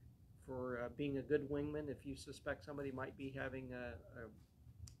escort for being a good wingman if you suspect somebody might be having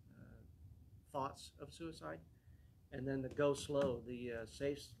thoughts of suicide. And then the go slow, the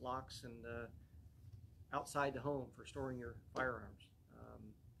safes, locks, and outside the home for storing your firearms.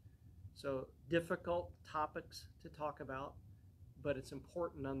 So difficult topics to talk about, but it's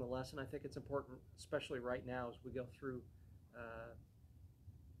important nonetheless, and I think it's important especially right now as we go through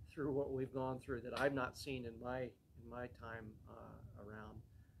through what we've gone through that I've not seen in my time around.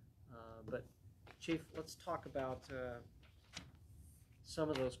 But Chief, let's talk about some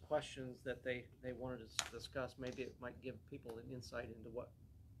of those questions that they wanted to discuss. Maybe it might give people an insight into what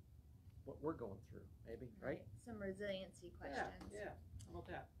we're going through, maybe, right? Some resiliency questions. Yeah. How about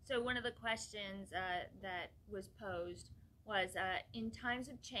that? So one of the questions that was posed was, in times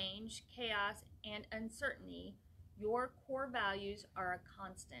of change, chaos, and uncertainty, your core values are a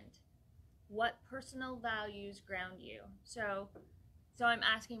constant. What personal values ground you? So I'm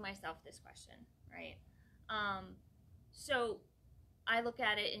asking myself this question, right? So I look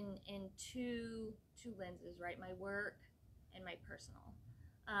at it in two lenses, right? My work and my personal.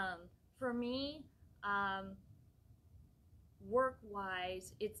 For me,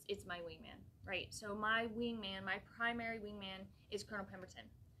 work-wise, it's my wingman, right? So my wingman, my primary wingman is Colonel Pemberton,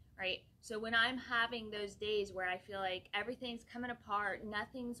 right? So when I'm having those days where I feel like everything's coming apart,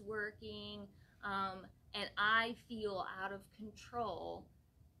 nothing's working, and I feel out of control,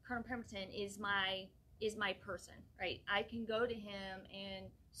 Colonel Pemberton is my person, right? I can go to him and,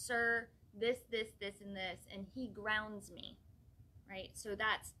 sir, this, and this, and he grounds me, right? So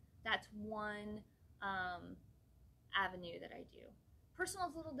that's one avenue that I do. Personal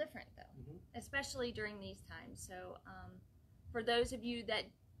is a little different though, especially during these times. So for those of you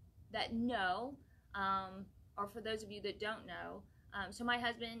that know, or for those of you that don't know, so my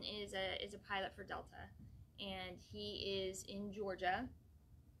husband is a pilot for Delta, and he is in Georgia,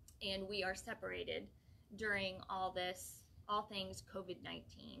 and we are separated during all things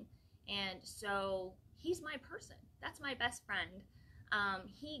COVID-19. And so he's my person. That's my best friend.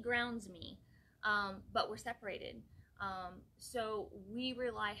 He grounds me, but we're separated. So we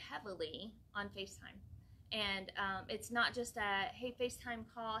rely heavily on FaceTime. And it's not just a, hey, FaceTime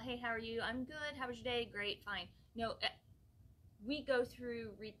call, hey, how are you? I'm good. How was your day? Great, fine. No, we go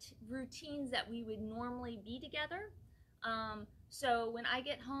through routines that we would normally be together. So when I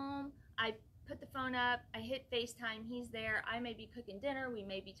get home, I put the phone up, I hit FaceTime, he's there. I may be cooking dinner, we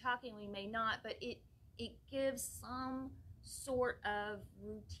may be talking, we may not, but it gives some sort of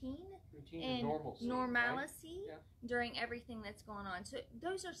routine and normalcy, right? During everything that's going on. So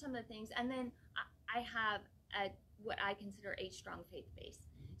those are some of the things. And then I have what I consider a strong faith base.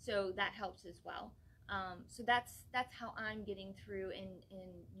 So that helps as well. So that's how I'm getting through and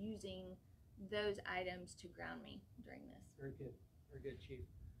using those items to ground me during this. Very good, Chief.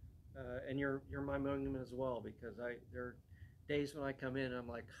 And you're my monument as well, because there are days when I come in and I'm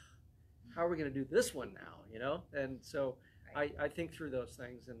like, how are we going to do this one now? You know, and so right. I think through those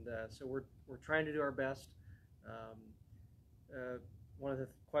things, and so we're trying to do our best. One of the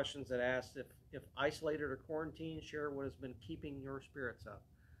questions that asked if isolated or quarantined, share what has been keeping your spirits up.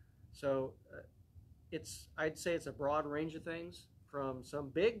 So I'd say it's a broad range of things, from some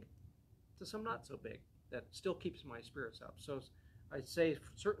big to some not so big, that still keeps my spirits up. So I'd say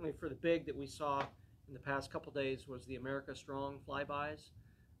certainly for the big that we saw in the past couple days was the America Strong flybys,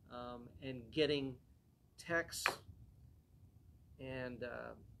 and getting texts and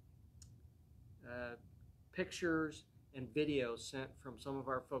pictures and videos sent from some of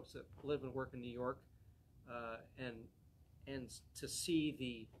our folks that live and work in New York, and to see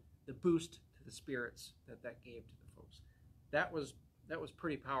the boost to the spirits that gave to the folks. That was was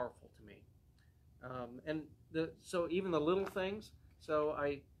pretty powerful to me. And so even the little things. So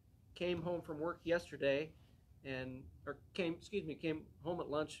I came home from work yesterday, came home at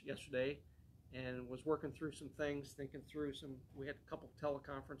lunch yesterday, and was working through some things, thinking through some. We had a couple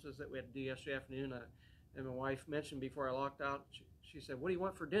teleconferences that we had to do yesterday afternoon, and my wife mentioned before I locked out. She said, "What do you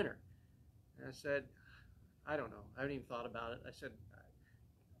want for dinner?" And I said, "I don't know. I haven't even thought about it." I said,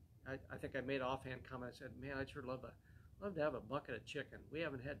 I think I made an offhand comment. I said, "Man, I'd sure love to have a bucket of chicken. We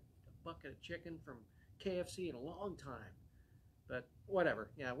haven't had a bucket of chicken from KFC in a long time." But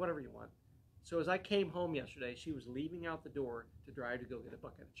whatever, yeah, whatever you want. So as I came home yesterday, she was leaving out the door to drive to go get a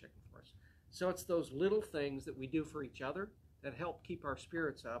bucket of chicken for us. So it's those little things that we do for each other that help keep our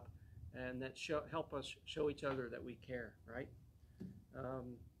spirits up, and that help us show each other that we care, right?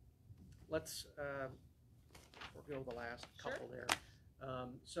 Let's forego the last couple there.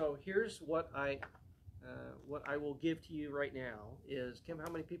 So here's what I will give to you right now is, Kim,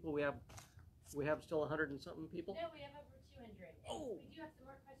 how many people we have? We have still 100 and something people? No, we have over 200. Oh. We do have some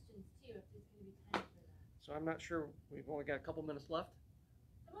more questions, too, if there's going to be time for that. So I'm not sure. We've only got a couple minutes left.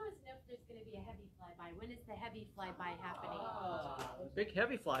 Someone wants to know if there's going to be a heavy flyby. When is the heavy flyby happening? Big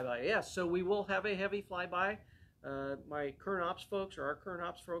heavy flyby, yes. So we will have a heavy flyby. My current ops folks, or our current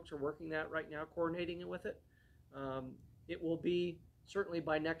ops folks, are working that right now, coordinating it with it. It will be certainly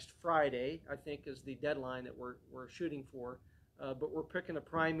by next Friday, I think, is the deadline that we're shooting for. But we're picking a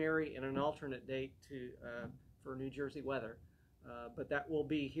primary and an alternate date for New Jersey weather. But that will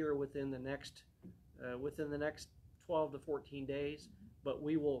be here within the next 12 to 14 days. But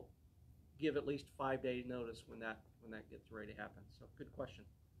we will give at least 5 days notice when that gets ready to happen. So good question.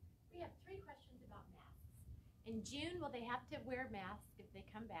 We have 3 questions about masks. In June, will they have to wear masks if they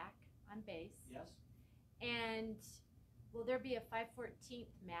come back on base? Yes. And will there be a 5/14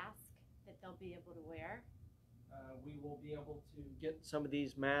 mask that they'll be able to wear? We will be able to get some of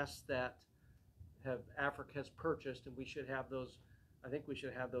these masks that Africa has purchased, and we should have those. I think we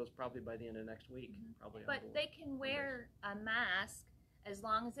should have those probably by the end of next week. Mm-hmm. Probably. But they can wear a mask as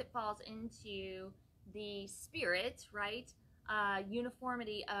long as it falls into the spirit, right?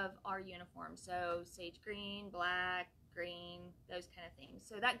 Uniformity of our uniform. So sage green, black, green, those kind of things.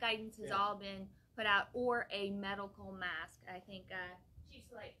 So that guidance has all been put out, or a medical mask. I think Chief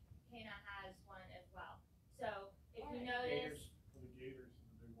Select Hannah has one as well. So if you notice,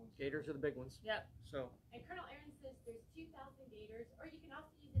 Gators are the big ones. Yep. So. And Colonel Aaron says there's 2,000 gators, or you can also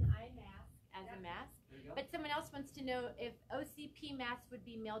use an eye mask as a mask. There you go. But someone else wants to know if OCP masks would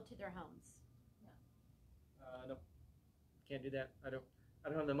be mailed to their homes. No, can't do that. I don't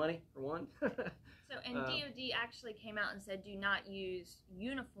have the money for one. So, and DOD actually came out and said, do not use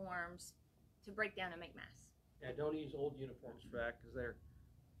uniforms to break down and make masks. Yeah, don't use old uniforms for that because they're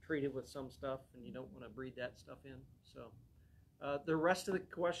treated with some stuff, and you don't want to breathe that stuff in. So, the rest of the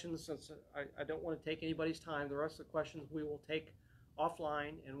questions, since I don't want to take anybody's time, the rest of the questions we will take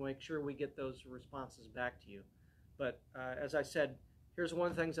offline and make sure we get those responses back to you. But as I said, here's one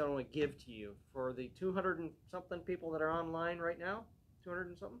of the things I want to give to you for the 200 and something people that are online right now. 200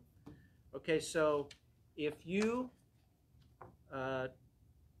 and something. Okay, so if you can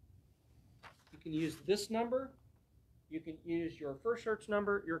use this number, you can use your first search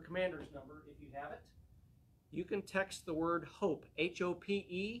number, your commander's number if you have it. You can text the word HOPE,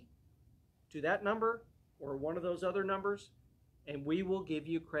 H-O-P-E, to that number or one of those other numbers, and we will give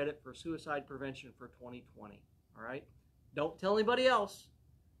you credit for suicide prevention for 2020. All right? Don't tell anybody else.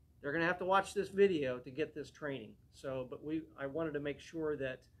 They're going to have to watch this video to get this training. So, but I wanted to make sure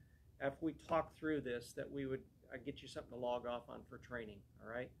that after we talk through this, that we would get you something to log off on for training. All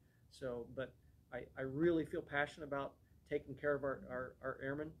right? So, but I really feel passionate about taking care of our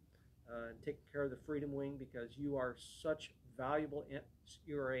airmen, taking care of the Freedom Wing, because you are such valuable,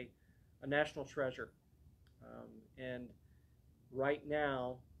 you are a national treasure. And right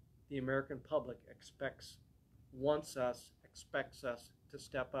now, the American public expects us to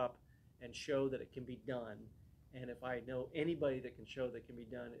step up and show that it can be done. And if I know anybody that can show that it can be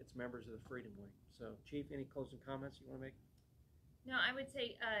done, it's members of the Freedom Wing. So, Chief, any closing comments you want to make? No, I would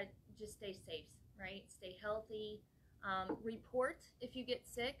say just stay safe, right? Stay healthy. Report if you get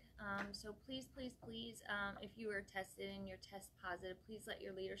sick. So please, please, please, if you are tested and you're test positive, please let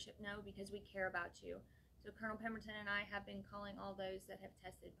your leadership know, because we care about you. So Colonel Pemberton and I have been calling all those that have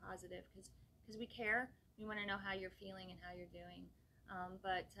tested positive because we care. We want to know how you're feeling and how you're doing.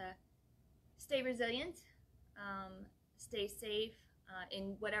 But stay resilient, stay safe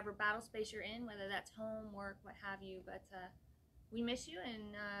in whatever battle space you're in, whether that's home, work, what have you. But we miss you,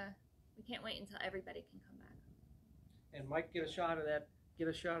 and we can't wait until everybody can come back. And Mike, get a shot of that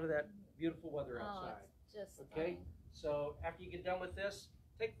beautiful weather outside. It's just okay. So after you get done with this,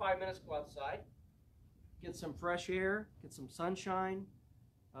 take 5 minutes, go outside, get some fresh air, get some sunshine,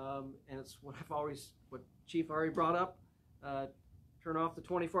 and it's what Chief already brought up. Turn off the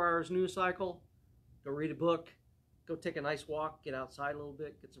 24 hours news cycle, go read a book, go take a nice walk, get outside a little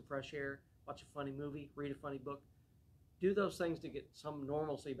bit, get some fresh air, watch a funny movie, read a funny book. Do those things to get some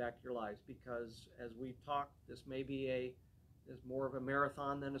normalcy back to your lives, because as we've talked, this may be more of a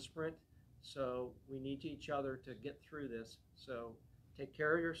marathon than a sprint. So we need each other to get through this. So take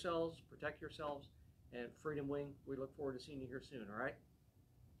care of yourselves, protect yourselves, and Freedom Wing, we look forward to seeing you here soon, all right?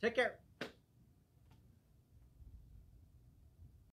 Take care.